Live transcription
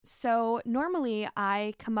So normally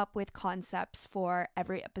I come up with concepts for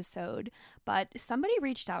every episode, but somebody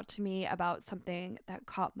reached out to me about something that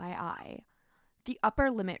caught my eye. The upper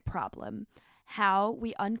limit problem. How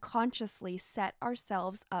we unconsciously set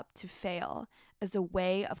ourselves up to fail as a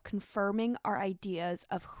way of confirming our ideas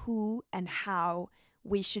of who and how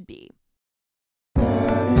we should be.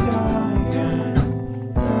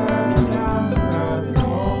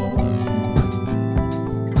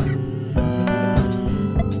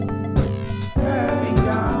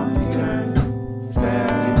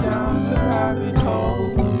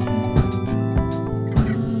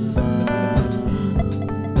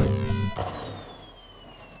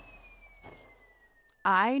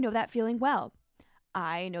 I know that feeling well.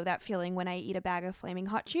 I know that feeling when I eat a bag of flaming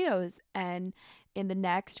hot Cheetos, and in the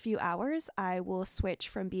next few hours, I will switch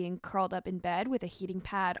from being curled up in bed with a heating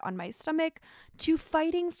pad on my stomach to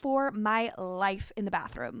fighting for my life in the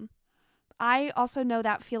bathroom. I also know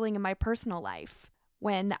that feeling in my personal life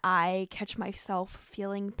when I catch myself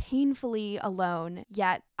feeling painfully alone,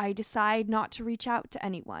 yet I decide not to reach out to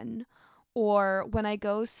anyone. Or when I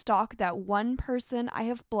go stalk that one person I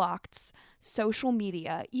have blocked's social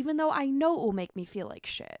media, even though I know it will make me feel like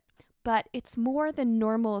shit. But it's more than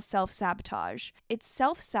normal self-sabotage. It's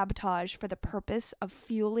self-sabotage for the purpose of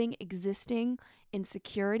fueling existing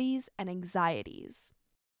insecurities and anxieties.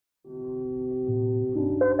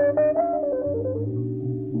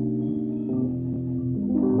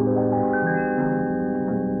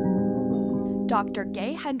 Dr.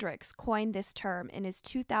 Gay Hendricks coined this term in his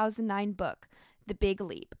 2009 book, The Big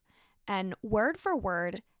Leap. And word for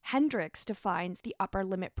word, Hendricks defines the upper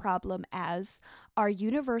limit problem as our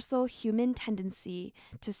universal human tendency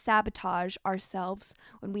to sabotage ourselves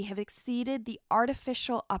when we have exceeded the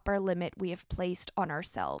artificial upper limit we have placed on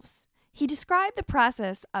ourselves. He described the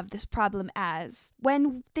process of this problem as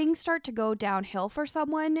when things start to go downhill for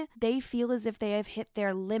someone, they feel as if they have hit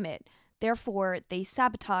their limit. Therefore, they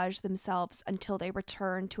sabotage themselves until they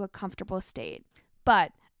return to a comfortable state.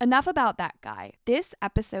 But enough about that guy. This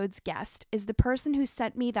episode's guest is the person who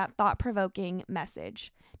sent me that thought-provoking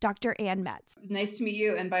message, Dr. Ann Metz. Nice to meet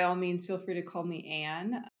you, and by all means, feel free to call me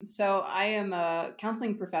Anne. So I am a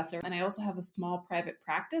counseling professor, and I also have a small private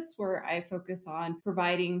practice where I focus on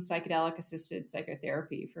providing psychedelic-assisted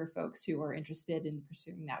psychotherapy for folks who are interested in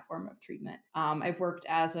pursuing that form of treatment. I've worked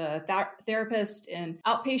as a therapist in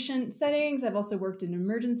outpatient settings. I've also worked in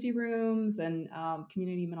emergency rooms and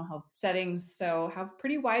community mental health settings, so have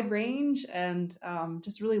pretty wide range and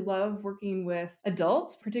just really love working with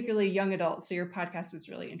adults, particularly young adults. So your podcast was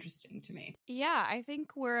really interesting to me. Yeah, I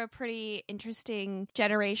think we're a pretty interesting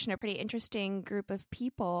generation, a pretty interesting group of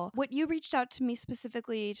people. What you reached out to me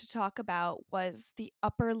specifically to talk about was the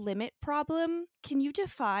upper limit problem. Can you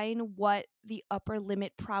define what the upper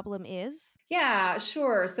limit problem is? Yeah,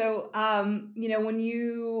 sure. So, when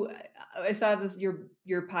I saw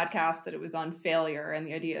your podcast that it was on failure and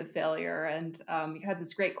the idea of failure, and you had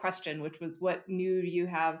this great question, which was, what new do you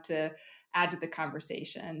have to add to the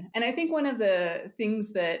conversation? And I think one of the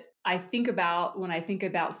things that I think about when I think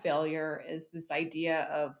about failure is this idea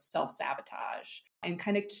of self-sabotage. And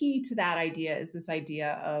kind of key to that idea is this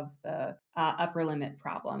idea of the upper limit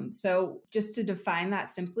problem. So just to define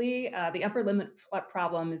that simply, the upper limit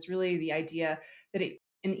problem is really the idea that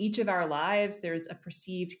in each of our lives, there's a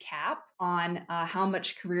perceived cap on how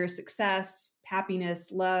much career success, happiness,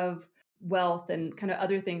 love, wealth, and kind of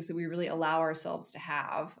other things that we really allow ourselves to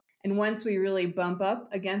have. And once we really bump up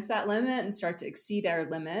against that limit and start to exceed our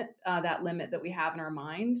limit, that limit that we have in our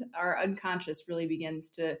mind, our unconscious really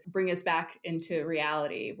begins to bring us back into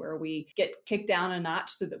reality, where we get kicked down a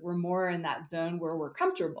notch so that we're more in that zone where we're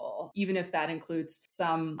comfortable, even if that includes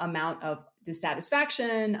some amount of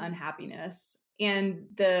dissatisfaction, unhappiness. And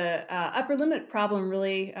the upper limit problem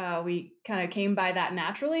really, we kind of came by that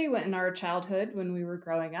naturally in our childhood when we were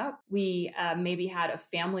growing up. We maybe had a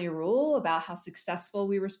family rule about how successful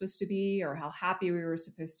we were supposed to be or how happy we were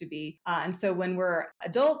supposed to be. And so when we're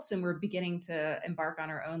adults and we're beginning to embark on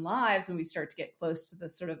our own lives, and we start to get close to the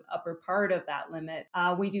sort of upper part of that limit,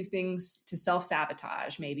 we do things to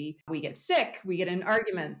self-sabotage. Maybe we get sick, we get in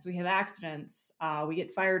arguments, we have accidents, we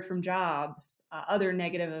get fired from jobs, other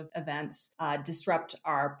negative events disrupt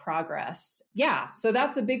our progress. Yeah, so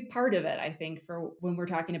that's a big part of it, I think, for when we're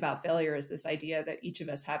talking about failure, is this idea that each of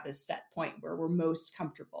us have this set point where we're most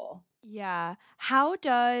comfortable. Yeah. How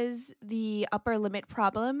does the upper limit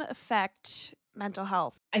problem affect mental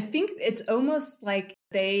health? I think it's almost like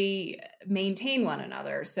they maintain one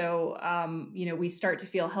another. So, we start to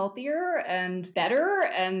feel healthier and better,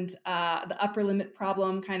 and the upper limit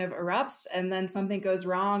problem kind of erupts, and then something goes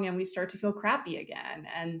wrong, and we start to feel crappy again.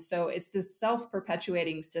 And so, it's this self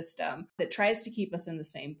perpetuating system that tries to keep us in the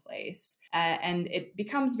same place. And it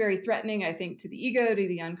becomes very threatening, I think, to the ego, to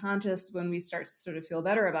the unconscious, when we start to sort of feel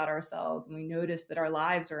better about ourselves, when we notice that our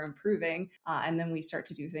lives are improving, and then we start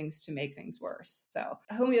to do things to make things worse. So,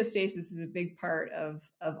 homeostasis is a big part of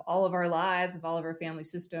all of our lives, of all of our family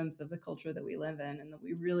systems, of the culture that we live in, and that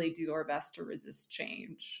we really do our best to resist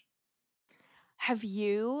change. Have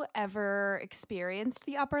you ever experienced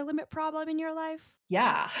the upper limit problem in your life?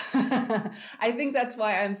 Yeah. I think that's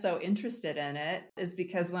why I'm so interested in it, is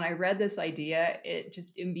because when I read this idea, it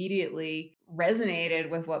just immediately resonated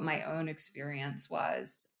with what my own experience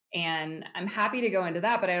was. And I'm happy to go into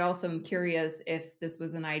that, but I also am curious if this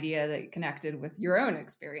was an idea that connected with your own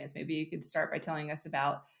experience. Maybe you could start by telling us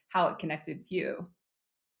about how it connected with you.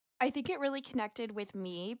 I think it really connected with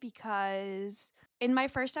me because in my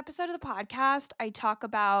first episode of the podcast, I talk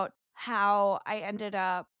about how I ended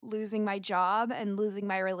up losing my job and losing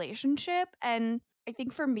my relationship. And I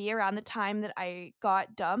think for me, around the time that I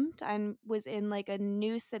got dumped and was in like a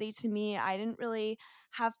new city to me, I didn't really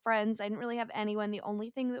have friends. I didn't really have anyone. The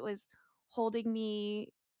only thing that was holding me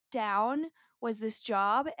down was this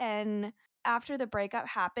job. And after the breakup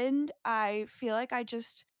happened, I feel like I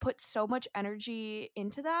just put so much energy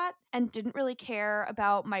into that and didn't really care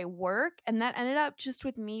about my work. And that ended up just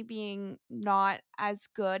with me being not as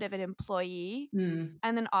good of an employee. Mm.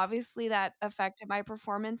 And then obviously that affected my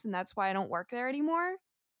performance, and that's why I don't work there anymore.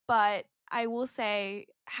 But I will say,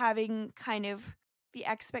 having kind of the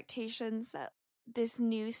expectations that this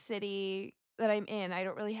new city that I'm in, I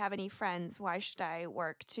don't really have any friends. Why should I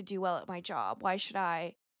work to do well at my job? Why should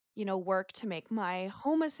I, work to make my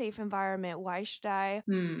home a safe environment? Why should I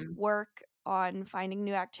Mm. work on finding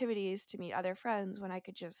new activities to meet other friends when I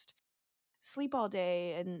could just sleep all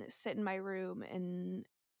day and sit in my room and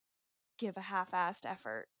give a half-assed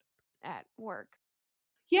effort at work?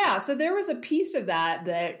 Yeah, so there was a piece of that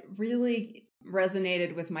that really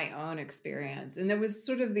resonated with my own experience. And it was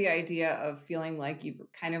sort of the idea of feeling like you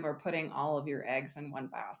kind of are putting all of your eggs in one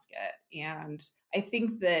basket. And I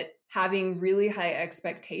think that having really high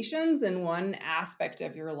expectations in one aspect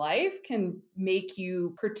of your life can make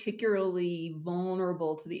you particularly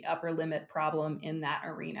vulnerable to the upper limit problem in that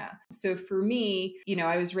arena. So for me,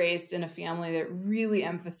 I was raised in a family that really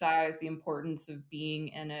emphasized the importance of being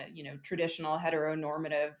in a, traditional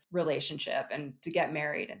heteronormative relationship and to get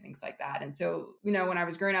married and things like that. And so, when I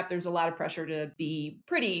was growing up, there was a lot of pressure to be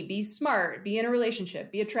pretty, be smart, be in a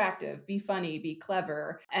relationship, be attractive, be funny, be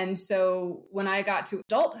clever. And so when I got to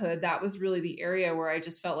adulthood, that was really the area where I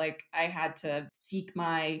just felt like I had to seek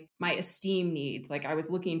my esteem needs. Like I was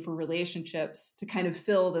looking for relationships to kind of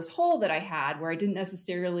fill this hole that I had, where I didn't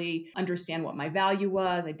necessarily understand what my value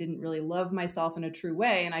was. I didn't really love myself in a true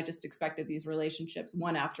way. And I just expected these relationships,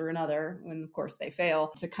 one after another, when of course they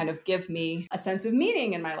fail, to kind of give me a sense of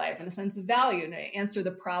meaning in my life and a sense of value and to answer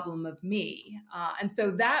the problem of me. And so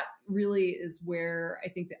that really is where I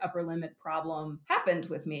think the upper limit problem happened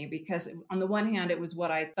with me, because on the one hand, it was what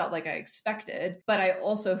I felt like I expected, but I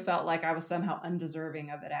also felt like I was somehow undeserving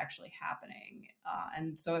of it actually happening.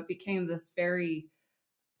 And so it became this very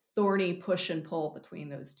thorny push and pull between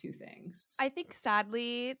those two things. I think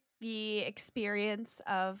sadly, the experience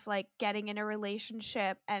of like getting in a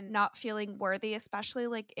relationship and not feeling worthy, especially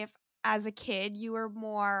like if as a kid you were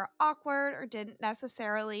more awkward or didn't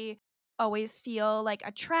necessarily always feel like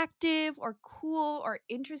attractive or cool or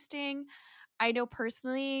interesting. I know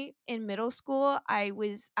personally in middle school, I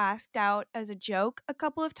was asked out as a joke a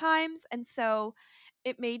couple of times. And so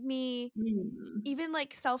it made me Mm. even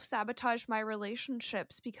like self sabotage my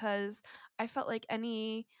relationships because I felt like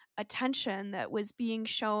any attention that was being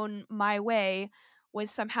shown my way was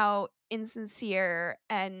somehow insincere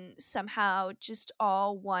and somehow just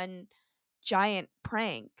all one giant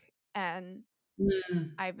prank. And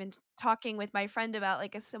Mm. I've been talking with my friend about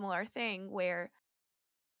like a similar thing where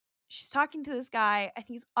she's talking to this guy and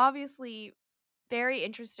he's obviously very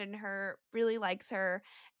interested in her, really likes her.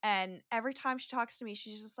 And every time she talks to me,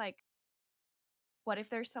 she's just like, what if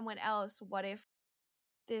there's someone else? What if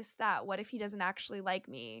this, that? What if he doesn't actually like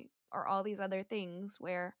me? Or all these other things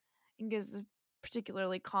where I think is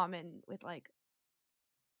particularly common with like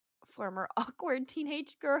former awkward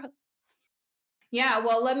teenage girls. Yeah,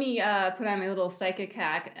 well, let me put on my little psychic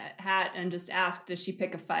hat and just ask, does she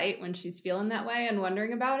pick a fight when she's feeling that way and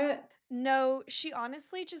wondering about it? No, she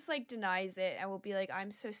honestly just like denies it and will be like,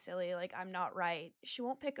 I'm so silly, like I'm not right. She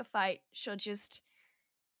won't pick a fight. She'll just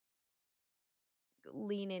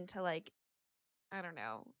lean into like, I don't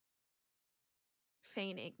know,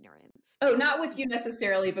 feign ignorance. Oh, not with you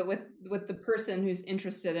necessarily, but with the person who's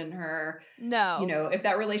interested in her. No. If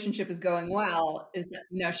that relationship is going well, is that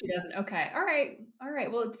no, she doesn't. Okay, all right, all right.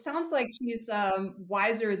 Well, it sounds like she's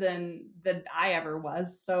wiser than I ever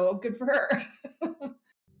was. So good for her.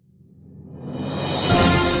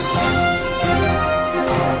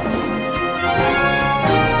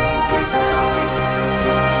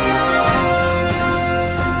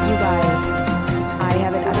 You guys, I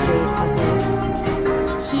have an update on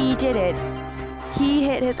this. He did it. He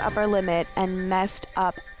hit his upper limit and messed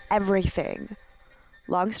up everything.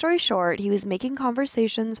 Long story short, he was making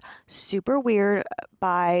conversations super weird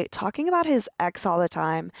by talking about his ex all the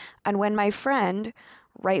time. And when my friend,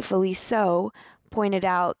 rightfully so, pointed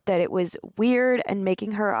out that it was weird and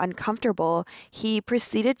making her uncomfortable, he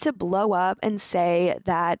proceeded to blow up and say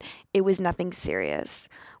that it was nothing serious,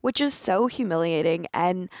 which is so humiliating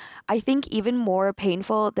and I think even more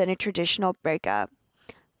painful than a traditional breakup.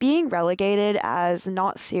 Being relegated as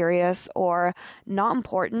not serious or not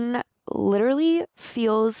important literally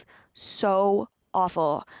feels so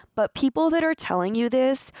awful. But people that are telling you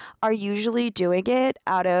this are usually doing it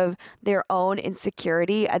out of their own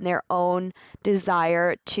insecurity and their own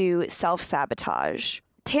desire to self sabotage.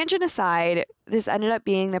 Tangent aside, this ended up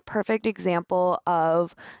being the perfect example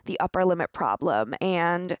of the upper limit problem.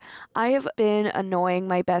 And I have been annoying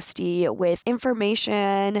my bestie with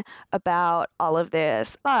information about all of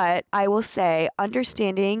this. But I will say,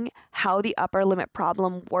 understanding how the upper limit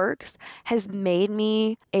problem works has made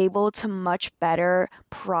me able to much better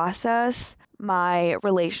process my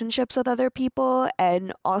relationships with other people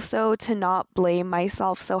and also to not blame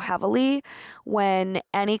myself so heavily when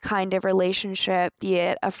any kind of relationship, be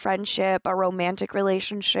it a friendship, a romantic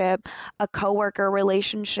relationship, a coworker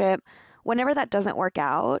relationship, whenever that doesn't work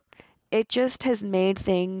out, it just has made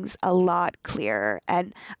things a lot clearer.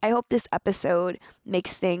 And I hope this episode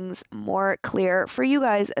makes things more clear for you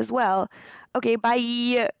guys as well. Okay,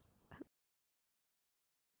 bye.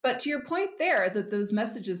 But to your point there, that those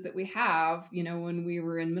messages that we have, when we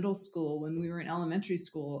were in middle school, when we were in elementary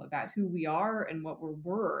school about who we are and what we're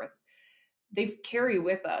worth, they carry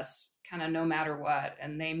with us kind of no matter what.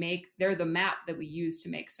 And they're the map that we use to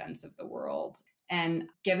make sense of the world. And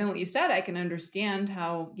given what you said, I can understand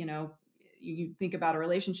how, you think about a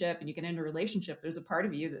relationship and you get into a relationship, there's a part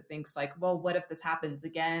of you that thinks like, well, what if this happens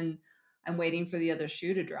again? I'm waiting for the other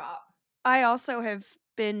shoe to drop. I also have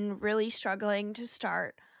been really struggling to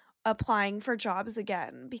start applying for jobs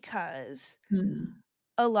again because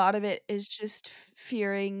a lot of it is just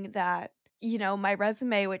fearing that, my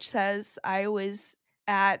resume, which says I was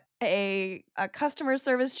at a customer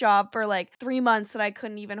service job for like 3 months that I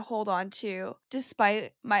couldn't even hold on to,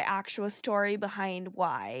 despite my actual story behind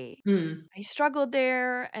why I struggled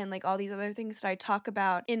there and like all these other things that I talk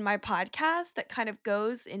about in my podcast that kind of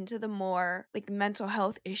goes into the more like mental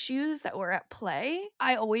health issues that were at play.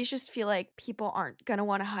 I always just feel like people aren't going to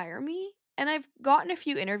want to hire me. And I've gotten a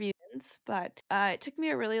few interviews, but it took me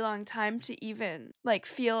a really long time to even like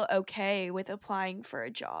feel okay with applying for a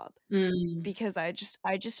job because I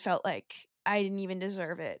just felt like I didn't even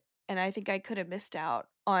deserve it. And I think I could have missed out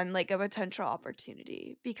on like a potential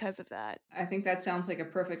opportunity because of that. I think that sounds like a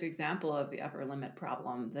perfect example of the upper limit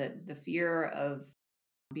problem, that the fear of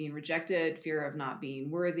being rejected, fear of not being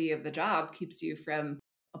worthy of the job keeps you from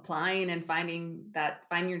applying and finding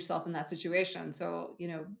yourself in that situation. So,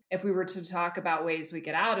 if we were to talk about ways we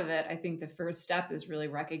get out of it, I think the first step is really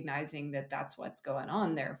recognizing that that's what's going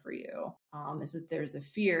on there for you. Is that there's a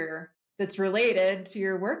fear that's related to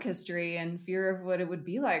your work history and fear of what it would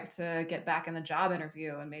be like to get back in the job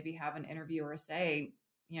interview and maybe have an interviewer say,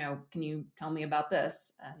 can you tell me about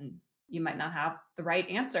this? And you might not have the right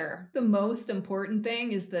answer. The most important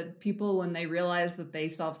thing is that people, when they realize that they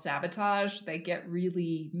self-sabotage, they get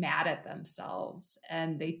really mad at themselves.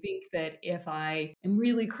 And they think that if I am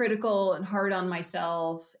really critical and hard on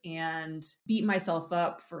myself and beat myself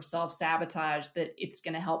up for self-sabotage, that it's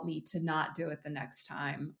going to help me to not do it the next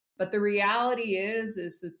time. But the reality is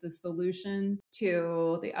that the solution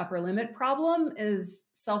to the upper limit problem is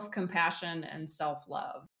self-compassion and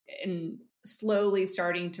self-love. And slowly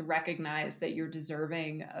starting to recognize that you're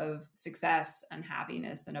deserving of success and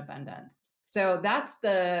happiness and abundance. So that's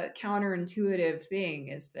the counterintuitive thing,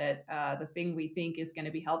 is that the thing we think is going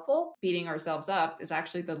to be helpful, beating ourselves up, is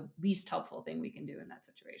actually the least helpful thing we can do in that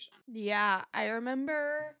situation. Yeah, I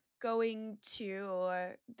remember going to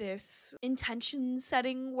this intention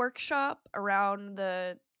setting workshop around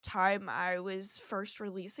the time I was first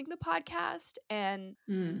releasing the podcast, and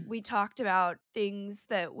we talked about things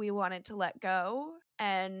that we wanted to let go.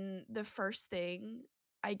 And the first thing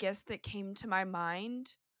I guess that came to my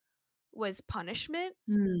mind was punishment,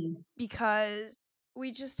 Mm. because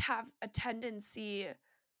we just have a tendency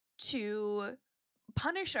to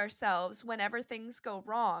punish ourselves whenever things go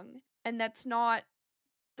wrong. And that's not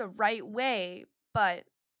the right way. But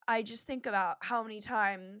I just think about how many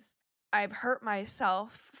times I've hurt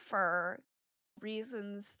myself for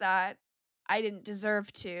reasons that I didn't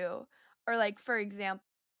deserve to. Or, like, for example,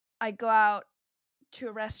 I go out to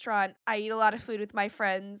a restaurant, I eat a lot of food with my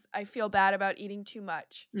friends, I feel bad about eating too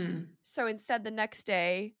much. Mm. So instead, the next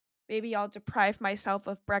day, maybe I'll deprive myself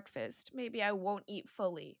of breakfast. Maybe I won't eat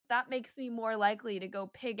fully. That makes me more likely to go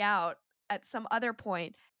pig out at some other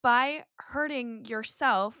point. By hurting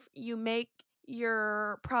yourself, you make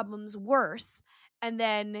your problems worse. And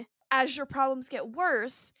then as your problems get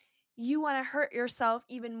worse, you want to hurt yourself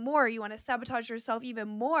even more. You want to sabotage yourself even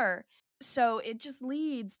more. So it just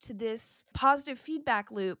leads to this positive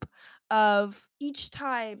feedback loop of each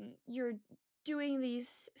time you're doing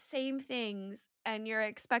these same things and you're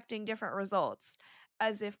expecting different results,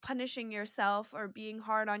 as if punishing yourself or being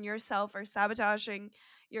hard on yourself or sabotaging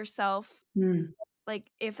yourself, Mm.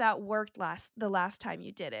 like, if that worked the last time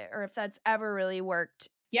you did it, or if that's ever really worked.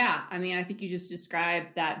 Yeah, I mean, I think you just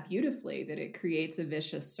described that beautifully, that it creates a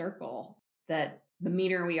vicious circle, that the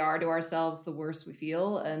meaner we are to ourselves, the worse we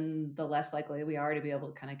feel, and the less likely we are to be able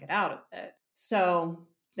to kind of get out of it. So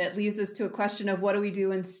that leaves us to a question of what do we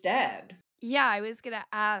do instead? Yeah, I was gonna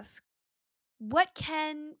ask, what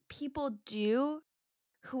can people do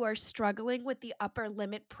who are struggling with the upper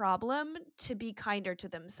limit problem to be kinder to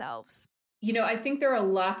themselves? I think there are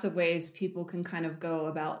lots of ways people can kind of go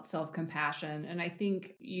about self compassion. And I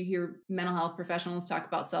think you hear mental health professionals talk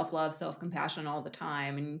about self love, self compassion all the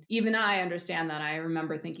time. And even I understand that. I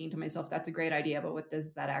remember thinking to myself, that's a great idea, but what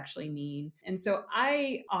does that actually mean? And so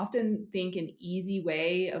I often think an easy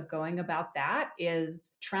way of going about that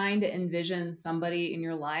is trying to envision somebody in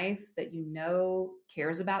your life that you know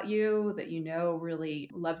cares about you, that you know really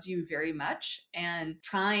loves you very much, and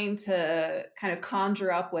trying to kind of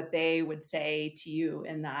conjure up what they would say to you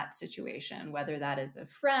in that situation, whether that is a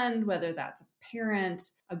friend, whether that's a parent,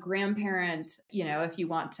 a grandparent. If you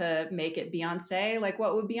want to make it Beyonce, like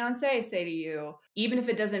what would Beyonce say to you? Even if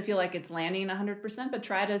it doesn't feel like it's landing 100%, but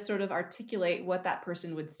try to sort of articulate what that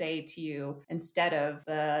person would say to you instead of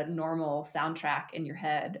the normal soundtrack in your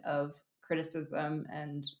head of criticism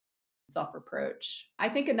and self-reproach. I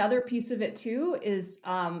think another piece of it too is,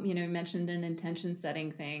 you mentioned an intention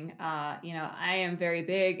setting thing. I am very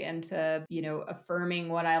big into, affirming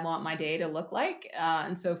what I want my day to look like.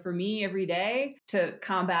 And so for me, every day to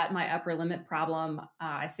combat my upper limit problem,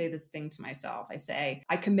 I say this thing to myself. I say,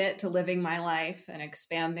 I commit to living my life in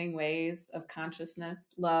expanding waves of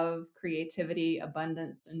consciousness, love, creativity,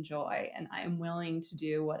 abundance, and joy. And I am willing to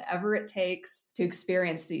do whatever it takes to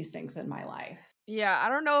experience these things in my life. Yeah, I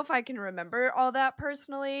don't know if I can remember all that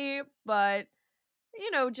personally, but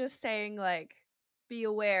just saying, like, be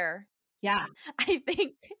aware, Yeah. I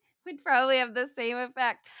think would probably have the same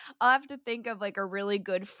effect. I'll have to think of, like, a really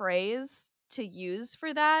good phrase to use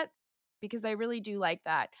for that, because I really do like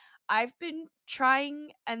that. I've been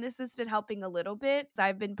trying, and this has been helping a little bit.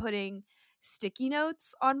 I've been putting sticky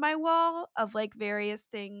notes on my wall of, like, various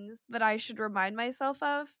things that I should remind myself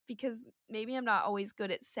of, because maybe I'm not always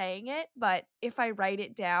good at saying it, but if I write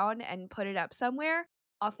it down and put it up somewhere,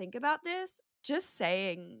 I'll think about this. Just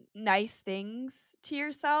saying nice things to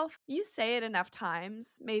yourself, you say it enough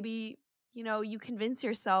times, maybe, you convince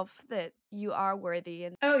yourself that you are worthy.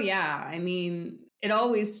 And Oh, yeah. I mean, it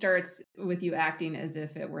always starts with you acting as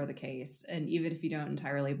if it were the case. And even if you don't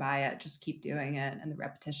entirely buy it, just keep doing it. And the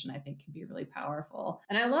repetition, I think, can be really powerful.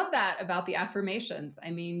 And I love that about the affirmations.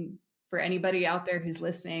 I mean, for anybody out there who's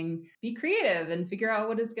listening, be creative and figure out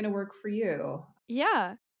what is going to work for you.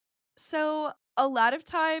 yeah. So, a lot of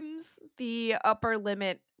times, the upper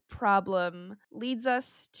limit problem leads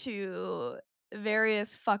us to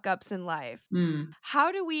various fuck ups in life. Mm.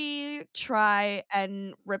 How do we try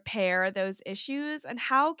and repair those issues? And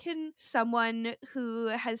how can someone who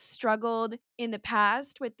has struggled in the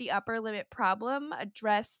past with the upper limit problem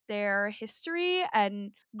address their history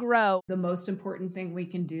and grow? The most important thing we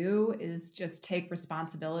can do is just take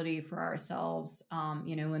responsibility for ourselves.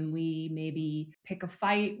 When we maybe pick a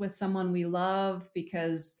fight with someone we love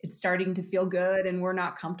because it's starting to feel good and we're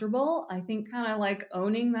not comfortable, I think kind of like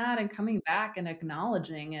owning that and coming back and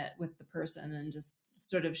acknowledging it with the person and just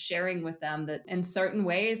sort of sharing with them that in certain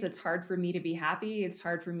ways it's hard for me to be happy. It's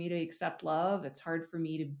hard for me to accept love. It's hard for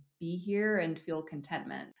me to be here and feel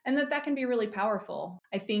contentment. And that can be really powerful.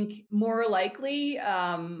 I think more likely,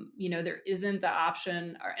 there isn't the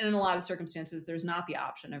option, or in a lot of circumstances, there's not the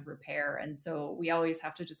option of repair. And so we always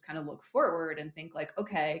have to just kind of look forward and think like,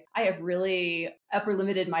 okay, I have really upper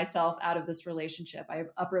limited myself out of this relationship. I have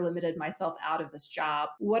upper limited myself out of this job.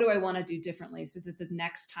 What do I want to do differently so that the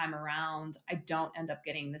next time around, I don't end up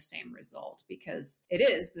getting the same result? Because it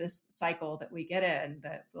is this cycle that we get in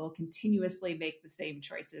that will continuously make the same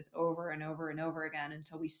choices over and over and over again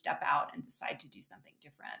until we step out and decide to do something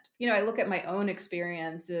different. I look at my own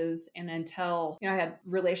experiences, and until, I had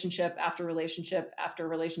relationship after relationship after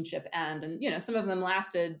relationship end. And, some of them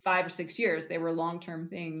lasted 5 or 6 years. They were long-term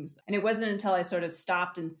things. And it wasn't until I sort of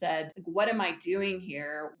stopped and said, what am I doing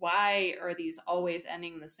here? Why are these always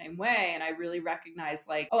ending the same way? And I really recognized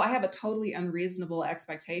like, oh, I have a totally unreasonable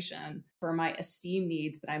expectation for my esteem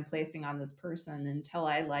needs that I'm placing on this person until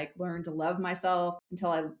I like learn to love myself,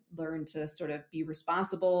 until I learn to sort of be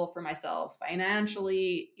responsible for myself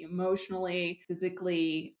financially, emotionally,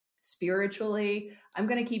 physically, spiritually. I'm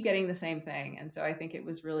going to keep getting the same thing. And so I think it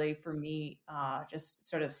was really for me just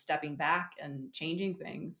sort of stepping back and changing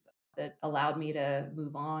things that allowed me to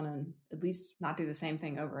move on and at least not do the same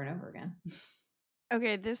thing over and over again.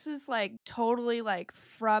 Okay, this is like totally like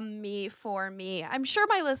from me for me. I'm sure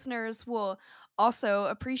my listeners will also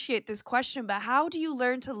appreciate this question, but how do you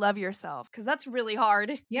learn to love yourself? Because that's really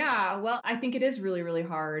hard. Yeah, well, I think it is really, really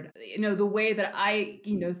hard. The way that I,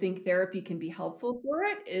 think therapy can be helpful for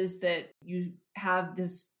it is that you have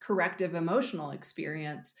this corrective emotional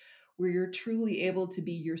experience where you're truly able to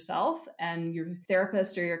be yourself, and your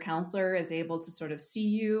therapist or your counselor is able to sort of see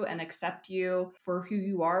you and accept you for who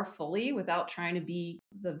you are fully without trying to be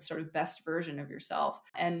the sort of best version of yourself.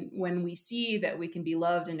 And when we see that we can be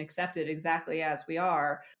loved and accepted exactly as we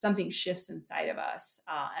are, something shifts inside of us,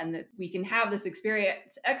 and that we can have this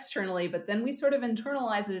experience externally, but then we sort of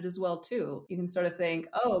internalize it as well too. You can sort of think,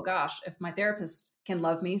 oh gosh, if my therapist can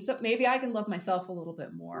love me, so maybe I can love myself a little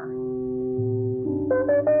bit more.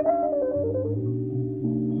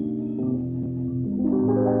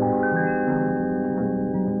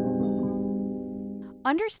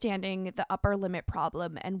 Understanding the upper limit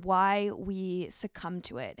problem and why we succumb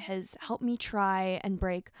to it has helped me try and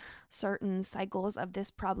break certain cycles of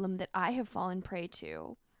this problem that I have fallen prey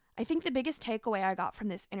to. I think the biggest takeaway I got from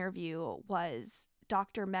this interview was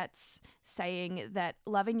Dr. Metz saying that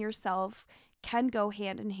loving yourself can go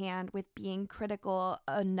hand in hand with being critical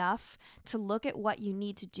enough to look at what you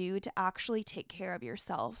need to do to actually take care of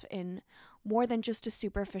yourself in more than just a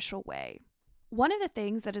superficial way. One of the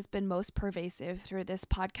things that has been most pervasive through this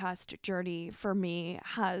podcast journey for me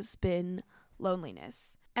has been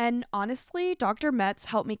loneliness. And honestly, Dr. Metz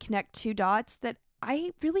helped me connect two dots that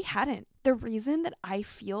I really hadn't. The reason that I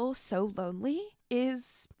feel so lonely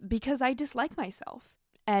is because I dislike myself.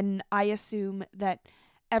 And I assume that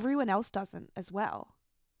everyone else doesn't as well.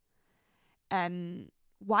 And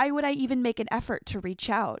why would I even make an effort to reach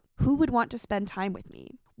out? Who would want to spend time with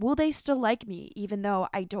me? Will they still like me even though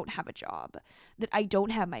I don't have a job, that I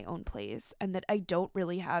don't have my own place, and that I don't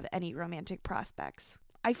really have any romantic prospects?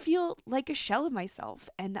 I feel like a shell of myself,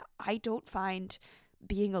 and I don't find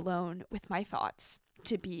being alone with my thoughts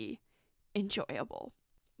to be enjoyable.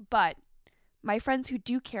 But my friends who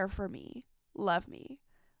do care for me love me.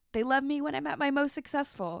 They love me when I'm at my most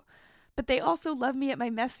successful, but they also love me at my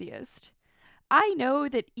messiest. I know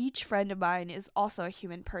that each friend of mine is also a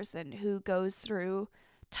human person who goes through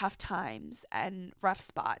tough times and rough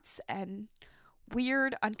spots and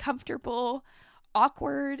weird, uncomfortable,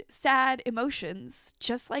 awkward, sad emotions,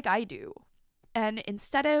 just like I do. And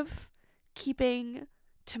instead of keeping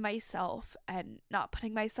to myself and not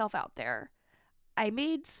putting myself out there, I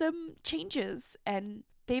made some changes, and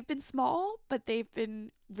they've been small, but they've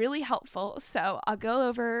been really helpful. So I'll go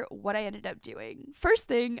over what I ended up doing. First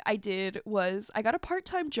thing I did was I got a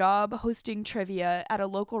part-time job hosting trivia at a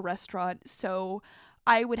local restaurant, so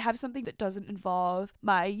I would have something that doesn't involve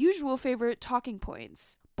my usual favorite talking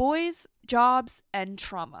points: boys, jobs, and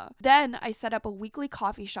trauma. Then I set up a weekly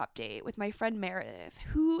coffee shop date with my friend Meredith,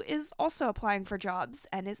 who is also applying for jobs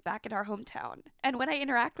and is back in our hometown. And when I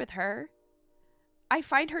interact with her, I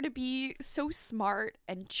find her to be so smart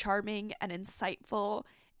and charming and insightful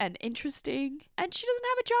and interesting. And she doesn't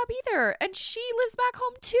have a job either, and she lives back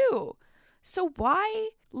home too. So why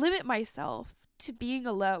limit myself to being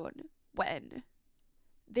alone when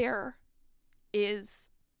there is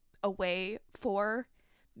a way for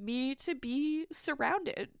me to be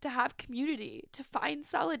surrounded, to have community, to find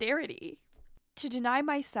solidarity, to deny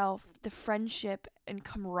myself the friendship and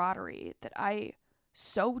camaraderie that I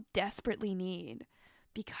so desperately need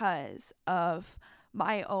because of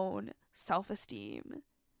my own self-esteem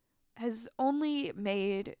has only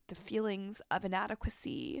made the feelings of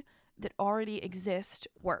inadequacy that already exist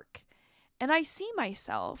work. And I see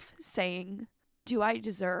myself saying, do I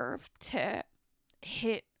deserve to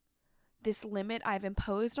hit this limit I've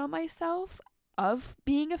imposed on myself of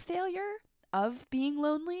being a failure, of being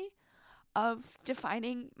lonely, of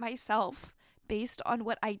defining myself based on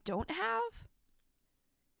what I don't have?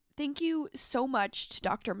 Thank you so much to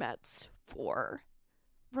Dr. Metz for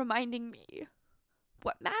reminding me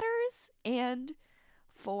what matters and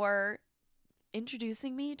for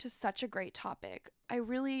introducing me to such a great topic. I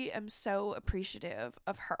really am so appreciative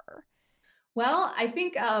of her. Well, I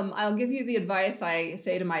think I'll give you the advice I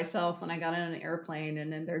say to myself when I got on an airplane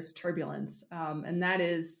and then there's turbulence. And that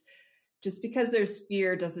is, just because there's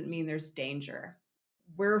fear doesn't mean there's danger.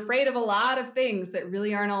 We're afraid of a lot of things that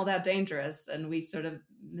really aren't all that dangerous, and we sort of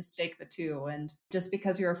mistake the two. And just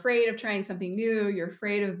because you're afraid of trying something new, you're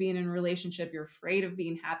afraid of being in a relationship, you're afraid of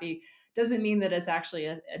being happy, doesn't mean that it's actually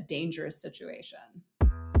a dangerous situation.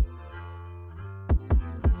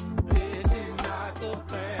 This is not the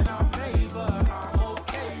plan I made, but I'm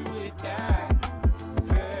okay with that.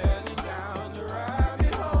 Falling down the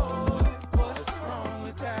rabbit hole, what's wrong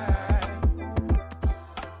with that?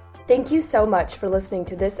 Thank you so much for listening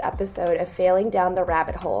to this episode of Failing Down the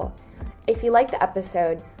Rabbit Hole. If you liked the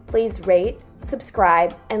episode, please rate,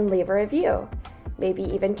 subscribe, and leave a review. Maybe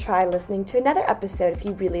even try listening to another episode if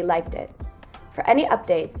you really liked it. For any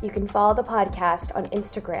updates, you can follow the podcast on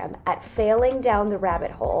Instagram at Failing Down the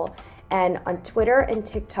Rabbit Hole and on Twitter and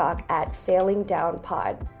TikTok at Failing Down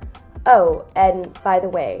Pod. Oh, and by the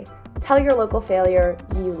way, tell your local failure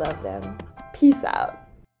you love them. Peace out.